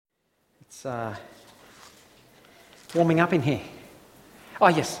It's warming up in here. Oh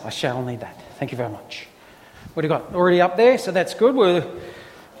yes, I shall need that. Thank you very much. What have you got? Already up there, so that's good. We're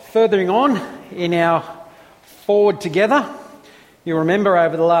furthering on in our Forward Together. You remember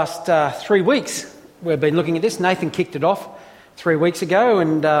over the last 3 weeks we've been looking at this. Nathan kicked it off 3 weeks ago,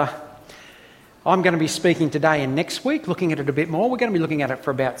 and I'm going to be speaking today and next week, looking at it a bit more. We're going to be looking at it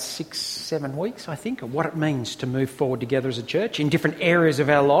for about 6-7 weeks, I think, of what it means to move forward together as a church in different areas of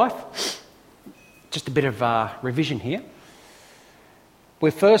our life. Just a bit of revision here.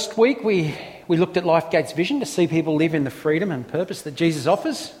 First week, we looked at LifeGate's vision to see people live in the freedom and purpose that Jesus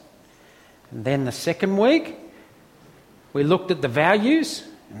offers. And then the second week, we looked at the values,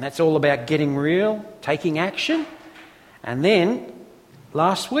 and that's all about getting real, taking action. And then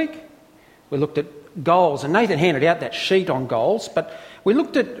last week, we looked at goals, and Nathan handed out that sheet on goals, but we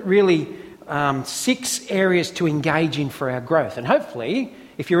looked at really 6 areas to engage in for our growth. And hopefully,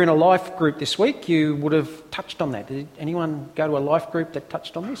 if you're in a life group this week, you would have touched on that. Did anyone go to a life group that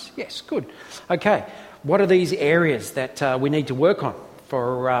touched on this? Yes, good. Okay, what are these areas that we need to work on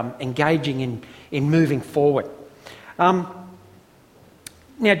for engaging in moving forward? Now,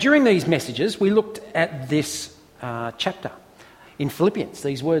 during these messages, we looked at this chapter in Philippians,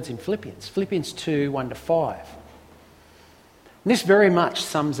 these words in Philippians 2, 1-5. And this very much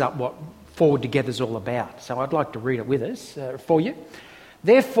sums up what Forward Together is all about. So I'd like to read it with us for you.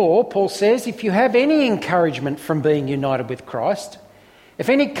 Therefore, Paul says, if you have any encouragement from being united with Christ, if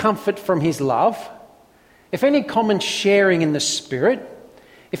any comfort from his love, if any common sharing in the Spirit,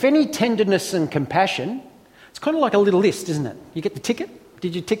 if any tenderness and compassion, it's kind of like a little list, isn't it? You get the ticket?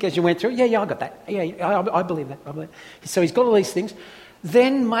 Did you tick as you went through? Yeah, I got that. Yeah, I believe that. So he's got all these things.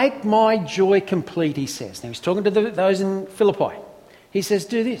 Then make my joy complete, he says. Now he's talking to those in Philippi. He says,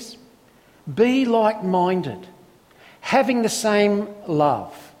 do this. Be like-minded, having the same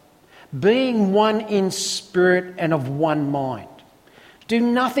love, being one in spirit and of one mind. Do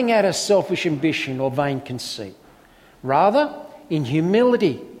nothing out of selfish ambition or vain conceit. Rather, in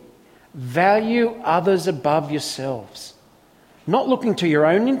humility, value others above yourselves, not looking to your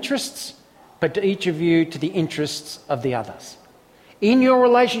own interests, but to each of you to the interests of the others. In your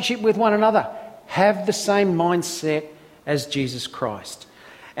relationship with one another, have the same mindset as Jesus Christ.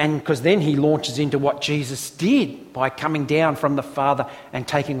 And because then he launches into what Jesus did by coming down from the Father and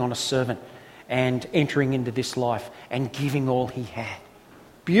taking on a servant and entering into this life and giving all he had.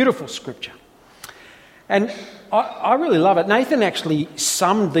 Beautiful scripture. And I really love it. Nathan actually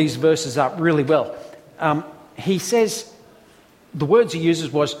summed these verses up really well. He says, the words he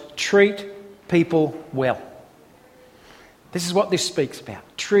uses was, treat people well. This is what this speaks about,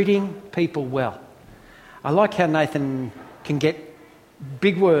 treating people well. I like how Nathan can get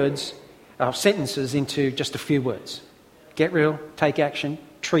big words, sentences into just a few words. Get real, take action,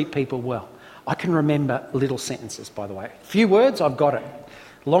 treat people well. I can remember little sentences, by the way. Few words, I've got it.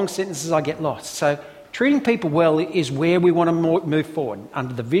 Long sentences, I get lost. So treating people well is where we want to move forward,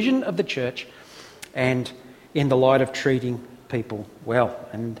 under the vision of the church and in the light of treating people well.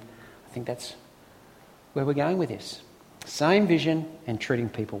 And I think that's where we're going with this. Same vision and treating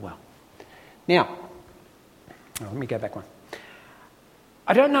people well. Now, let me go back one.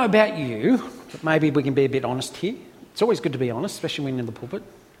 I don't know about you, but maybe we can be a bit honest here. It's always good to be honest, especially when you're in the pulpit.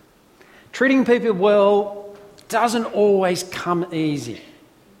 Treating people well doesn't always come easy.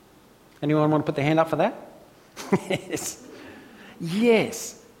 Anyone want to put their hand up for that?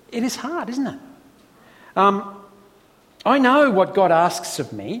 Yes. It is hard, isn't it? I know what God asks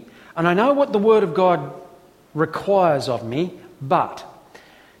of me, and I know what the Word of God requires of me, but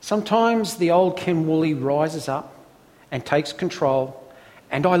sometimes the old Ken Woolley rises up and takes control,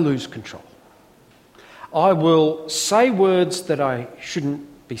 and I lose control. I will say words that I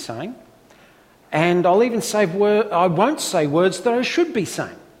shouldn't be saying, and I'll even say I won't say words that I should be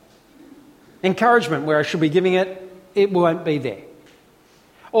saying. Encouragement where I should be giving it, it won't be there.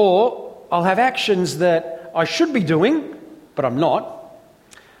 Or I'll have actions that I should be doing, but I'm not.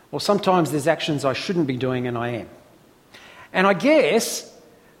 Or sometimes there's actions I shouldn't be doing and I am. And I guess,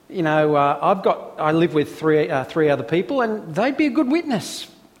 I live with three other people, and they'd be a good witness.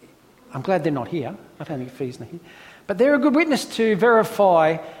 I'm glad they're not here. I don't think Fee's not here. But they're a good witness to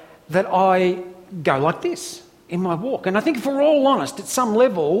verify that I go like this in my walk. And I think if we're all honest, at some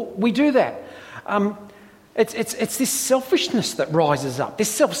level, we do that. It's this selfishness that rises up,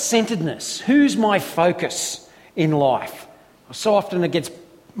 this self-centeredness. Who's my focus in life? So often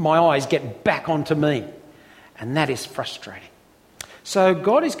my eyes get back onto me, and that is frustrating. So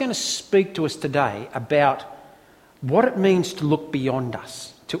God is going to speak to us today about what it means to look beyond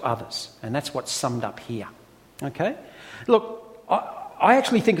us to others, and that's what's summed up here. Okay? Look, I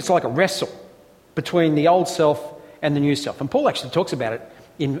actually think it's like a wrestle between the old self and the new self. And Paul actually talks about it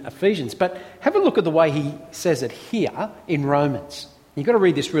in Ephesians. But have a look at the way he says it here in Romans. You've got to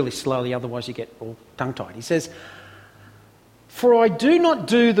read this really slowly, otherwise you get all tongue-tied. He says, "For I do not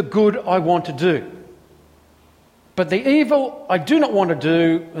do the good I want to do, but the evil I do not want to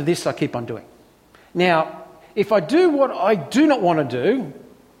do, this I keep on doing. Now, if I do what I do not want to do,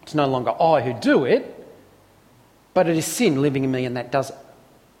 it's no longer I who do it, but it is sin living in me, and that does it.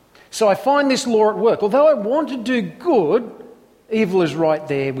 So I find this law at work. Although I want to do good, evil is right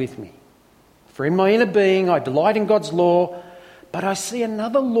there with me. For in my inner being I delight in God's law, but I see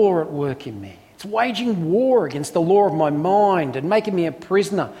another law at work in me. It's waging war against the law of my mind and making me a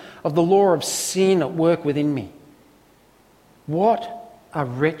prisoner of the law of sin at work within me. What a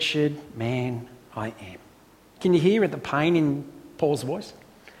wretched man I am." Can you hear the pain in Paul's voice?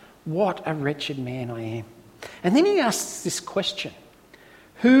 What a wretched man I am. And then he asks this question: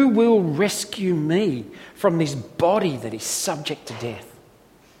 who will rescue me from this body that is subject to death?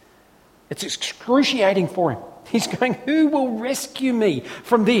 It's excruciating for him. He's going, who will rescue me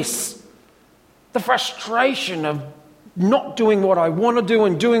from this? The frustration of not doing what I want to do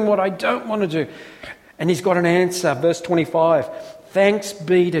and doing what I don't want to do. And he's got an answer. Verse 25, "Thanks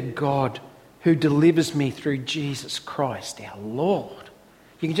be to God who delivers me through Jesus Christ our Lord."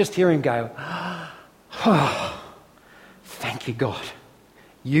 You can just hear him go, "Oh, thank you, God.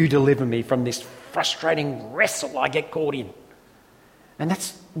 You deliver me from this frustrating wrestle I get caught in." And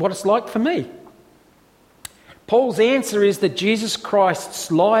that's what it's like for me. Paul's answer is that Jesus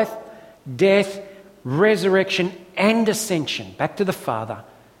Christ's life, death, resurrection and ascension back to the Father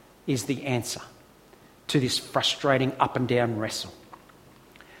is the answer to this frustrating up and down wrestle.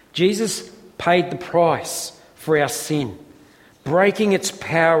 Jesus paid the price for our sin, breaking its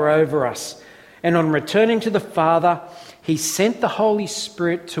power over us. And on returning to the Father, he sent the Holy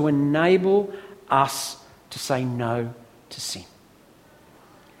Spirit to enable us to say no to sin.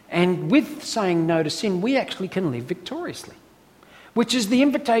 And with saying no to sin, we actually can live victoriously, which is the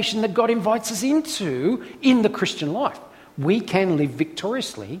invitation that God invites us into in the Christian life. We can live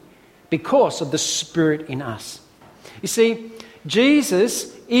victoriously because of the Spirit in us. You see,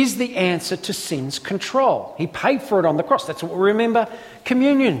 Jesus is the answer to sin's control. He paid for it on the cross. That's what we remember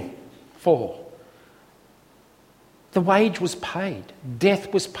communion for. The wage was paid.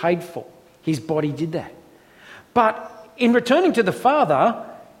 Death was paid for. His body did that. But in returning to the Father,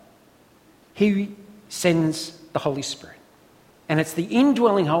 he sends the Holy Spirit. And it's the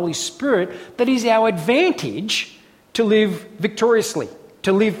indwelling Holy Spirit that is our advantage to live victoriously,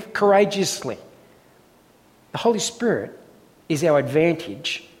 to live courageously. The Holy Spirit is our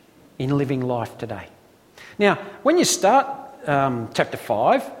advantage in living life today. Now, when you start chapter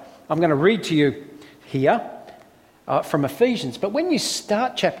 5, I'm going to read to you here from Ephesians, but when you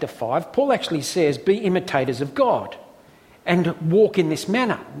start chapter 5, Paul actually says, "Be imitators of God and walk in this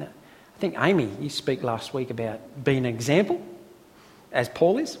manner." I think, Amy, you spoke last week about being an example, as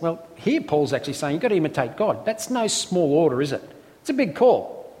Paul is. Well, here Paul's actually saying you've got to imitate God. That's no small order, is it? It's a big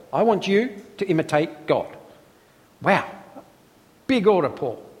call. I want you to imitate God. Wow. Big order,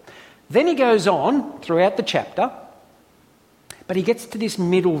 Paul. Then he goes on throughout the chapter, but he gets to this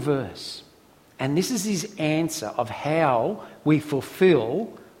middle verse. And this is his answer of how we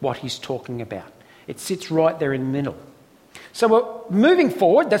fulfill what he's talking about. It sits right there in the middle. So we're moving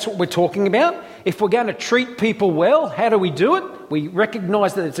forward, that's what we're talking about. If we're going to treat people well, how do we do it? We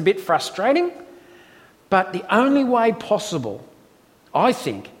recognise that it's a bit frustrating, but the only way possible, I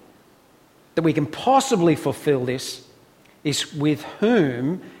think, that we can possibly fulfil this is with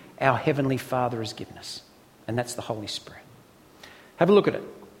whom our Heavenly Father has given us, and that's the Holy Spirit. Have a look at it.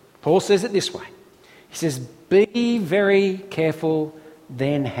 Paul says it this way. He says, "Be very careful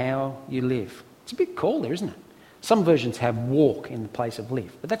then how you live." It's a big call there, isn't it? Some versions have walk in the place of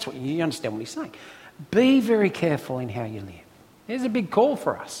live, but that's what you understand what he's saying. Be very careful in how you live. There's a big call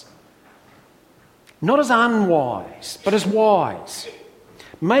for us. Not as unwise, but as wise,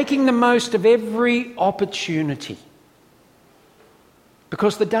 making the most of every opportunity,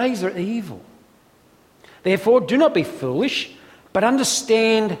 because the days are evil. Therefore, do not be foolish, but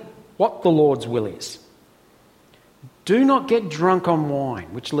understand what the Lord's will is. Do not get drunk on wine,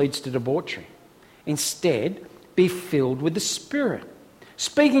 which leads to debauchery. Instead, be filled with the Spirit,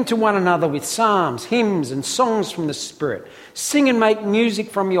 speaking to one another with psalms, hymns and songs from the Spirit. Sing and make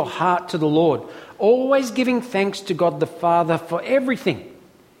music from your heart to the Lord, always giving thanks to God the Father for everything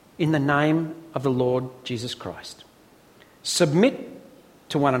in the name of the Lord Jesus Christ. Submit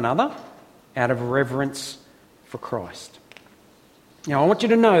to one another out of reverence for Christ. Now, I want you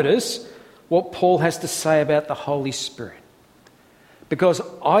to notice what Paul has to say about the Holy Spirit. because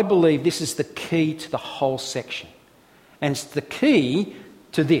I believe this is the key to the whole section. And it's the key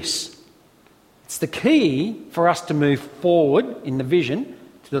to this. It's the key for us to move forward in the vision,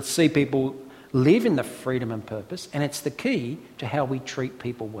 to see people live in the freedom and purpose, and it's the key to how we treat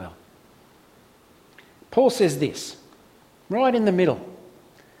people well. Paul says this, right in the middle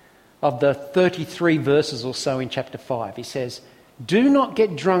of the 33 verses or so in chapter 5. He says, "Do not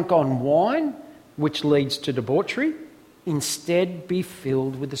get drunk on wine, which leads to debauchery. Instead, be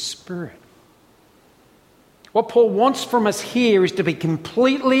filled with the Spirit." What Paul wants from us here is to be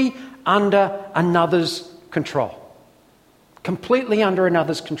completely under another's control. Completely under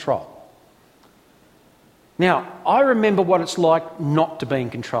another's control. Now, I remember what it's like not to be in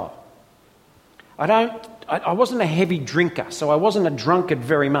control. I wasn't a heavy drinker, so I wasn't a drunkard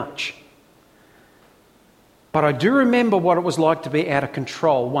very much. But I do remember what it was like to be out of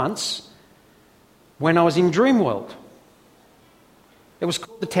control once when I was in Dreamworld. It was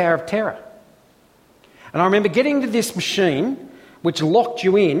called the Tower of Terror. And I remember getting to this machine which locked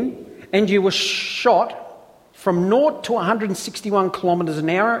you in, and you were shot from 0 to 161 kilometres an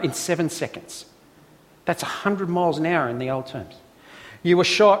hour in 7 seconds. That's 100 miles an hour in the old terms. You were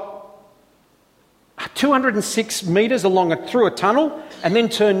shot 206 metres through a tunnel, and then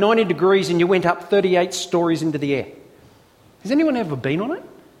turned 90 degrees and you went up 38 stories into the air. Has anyone ever been on it?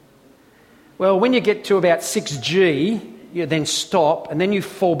 Well, when you get to about 6G, you then stop, and then you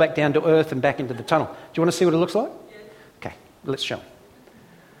fall back down to earth and back into the tunnel. Do you want to see what it looks like? Okay, let's show.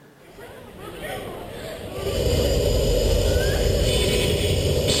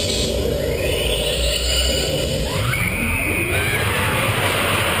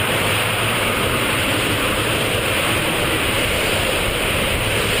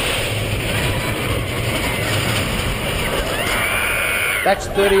 That's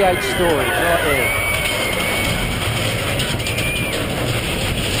 38 stories right there.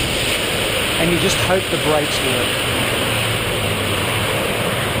 And you just hope the brakes work.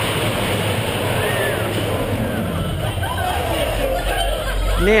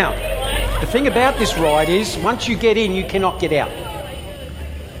 Now, the thing about this ride is, once you get in, you cannot get out.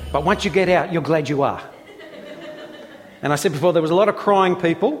 But once you get out, you're glad you are. And I said before, there was a lot of crying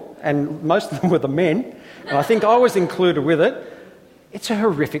people, and most of them were the men, and I think I was included with it. It's a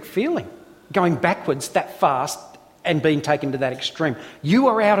horrific feeling, going backwards that fast and being taken to that extreme. You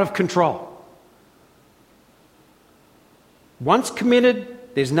are out of control. Once committed,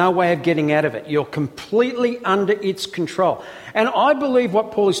 there's no way of getting out of it. You're completely under its control. And I believe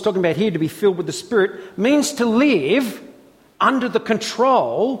what Paul is talking about here, to be filled with the Spirit, means to live under the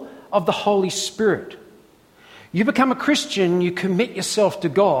control of the Holy Spirit. You become a Christian, you commit yourself to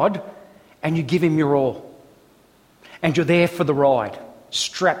God, and you give Him your all. And you're there for the ride.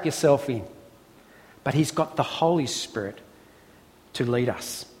 Strap yourself in. But He's got the Holy Spirit to lead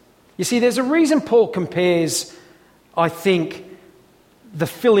us. You see, there's a reason Paul compares, I think, the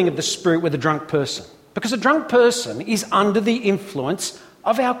filling of the Spirit with a drunk person. Because a drunk person is under the influence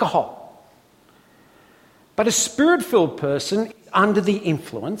of alcohol. But a Spirit-filled person is under the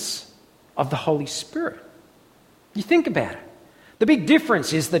influence of the Holy Spirit. You think about it. The big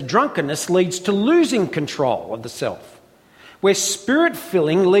difference is that drunkenness leads to losing control of the self, where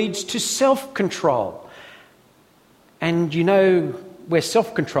Spirit-filling leads to self-control. And you know where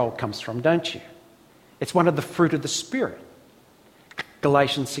self-control comes from, don't you? It's one of the fruit of the Spirit.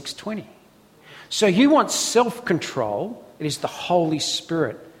 Galatians 6:20. So you want self-control, it is the Holy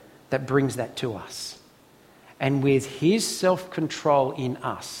Spirit that brings that to us. And with His self-control in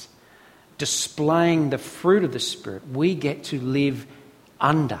us, displaying the fruit of the Spirit, we get to live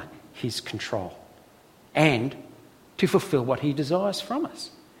under His control and to fulfill what He desires from us.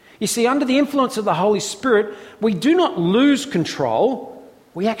 You see, under the influence of the Holy Spirit, we do not lose control,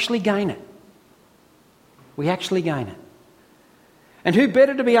 we actually gain it. We actually gain it. And who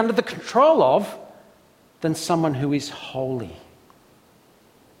better to be under the control of than someone who is holy?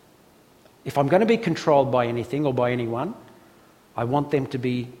 If I'm going to be controlled by anything or by anyone, I want them to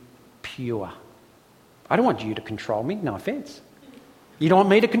be pure. I don't want you to control me, no offence. You don't want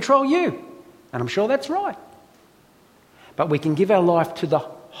me to control you, and I'm sure that's right. But we can give our life to the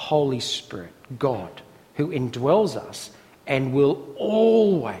Holy Spirit, God, who indwells us and will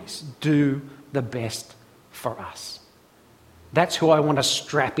always do the best for us. That's who I want to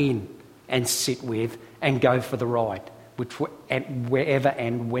strap in and sit with and go for the ride, wherever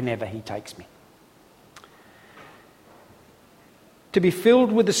and whenever He takes me. To be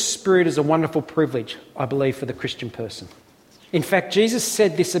filled with the Spirit is a wonderful privilege, I believe, for the Christian person. In fact, Jesus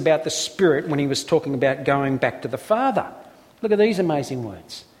said this about the Spirit when He was talking about going back to the Father. Look at these amazing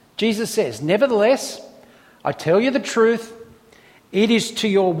words. Jesus says, "Nevertheless, I tell you the truth, It is to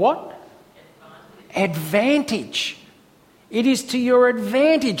your what? Advantage. It is to your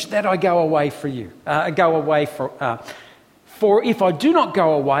advantage that I go away for you. For if I do not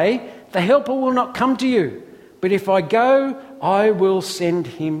go away, the helper will not come to you. But if I go, I will send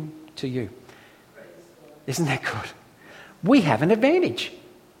him to you. Isn't that good? We have an advantage.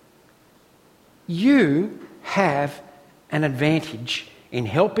 You have an advantage in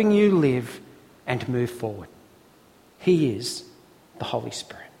helping you live and move forward. He is the Holy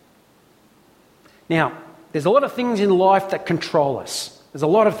Spirit. Now, there's a lot of things in life that control us. There's a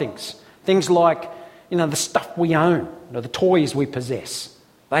lot of things. Things like, the stuff we own, the toys we possess.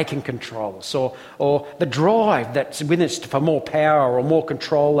 They can control us. Or the drive that's with us for more power or more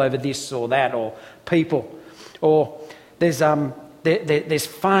control over this or that or people. Or there's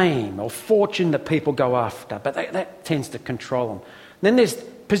fame or fortune that people go after, but that tends to control them. Then there's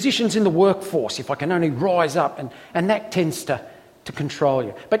positions in the workforce, if I can only rise up, and that tends to control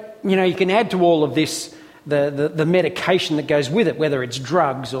you. But, you can add to all of this the medication that goes with it, whether it's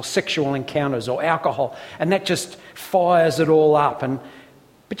drugs or sexual encounters or alcohol, and that just fires it all up.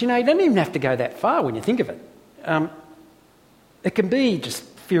 But, you don't even have to go that far when you think of it. It can be just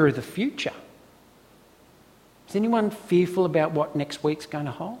fear of the future. Is anyone fearful about what next week's going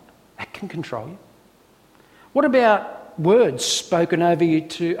to hold? That can control you. What about words spoken over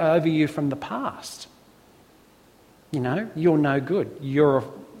you from the past? You're no good. You're a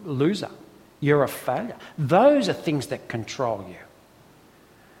loser. You're a failure. Those are things that control you.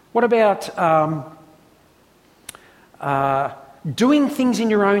 What about doing things in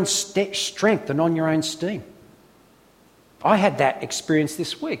your own strength and on your own steam? I had that experience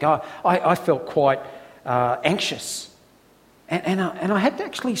this week. I felt quite anxious. And I had to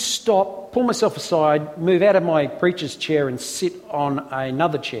actually stop, pull myself aside, move out of my preacher's chair and sit on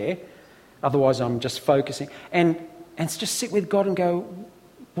another chair. Otherwise I'm just focusing. And just sit with God and go,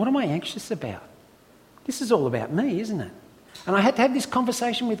 what am I anxious about? This is all about me, isn't it? And I had to have this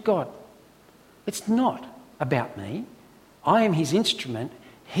conversation with God. It's not about me. I am his instrument.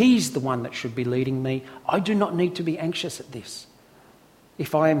 He's the one that should be leading me. I do not need to be anxious at this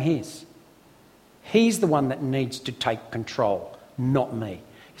if I am his. He's the one that needs to take control, not me.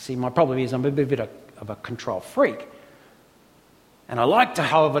 You see, my problem is I'm a bit of a control freak. And I like to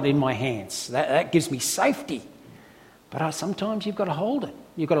hold it in my hands. That gives me safety. But sometimes you've got to hold it.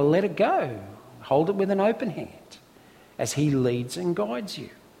 You've got to let it go. Hold it with an open hand as he leads and guides you.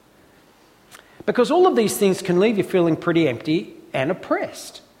 Because all of these things can leave you feeling pretty empty and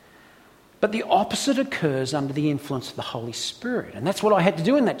oppressed. But the opposite occurs under the influence of the Holy Spirit. And that's what I had to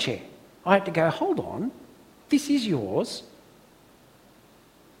do in that chair. I had to go, hold on, this is yours.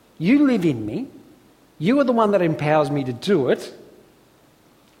 You live in me. You are the one that empowers me to do it.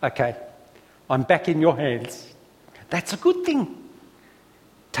 Okay, I'm back in your hands. That's a good thing.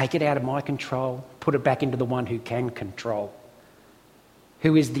 Take it out of my control, put it back into the one who can control,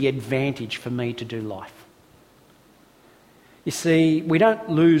 who is the advantage for me to do life. You see, we don't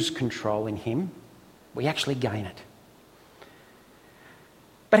lose control in him, we actually gain it.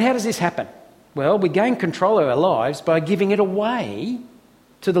 But how does this happen? Well, we gain control of our lives by giving it away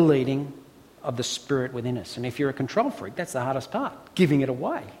to the leading of the Spirit within us. And if you're a control freak, that's the hardest part, giving it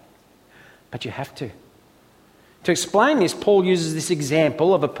away. But you have to. To explain this, Paul uses this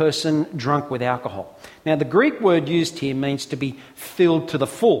example of a person drunk with alcohol. Now, the Greek word used here means to be filled to the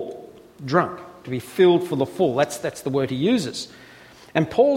full, drunk, to be filled for the full. That's the word he uses. And Paul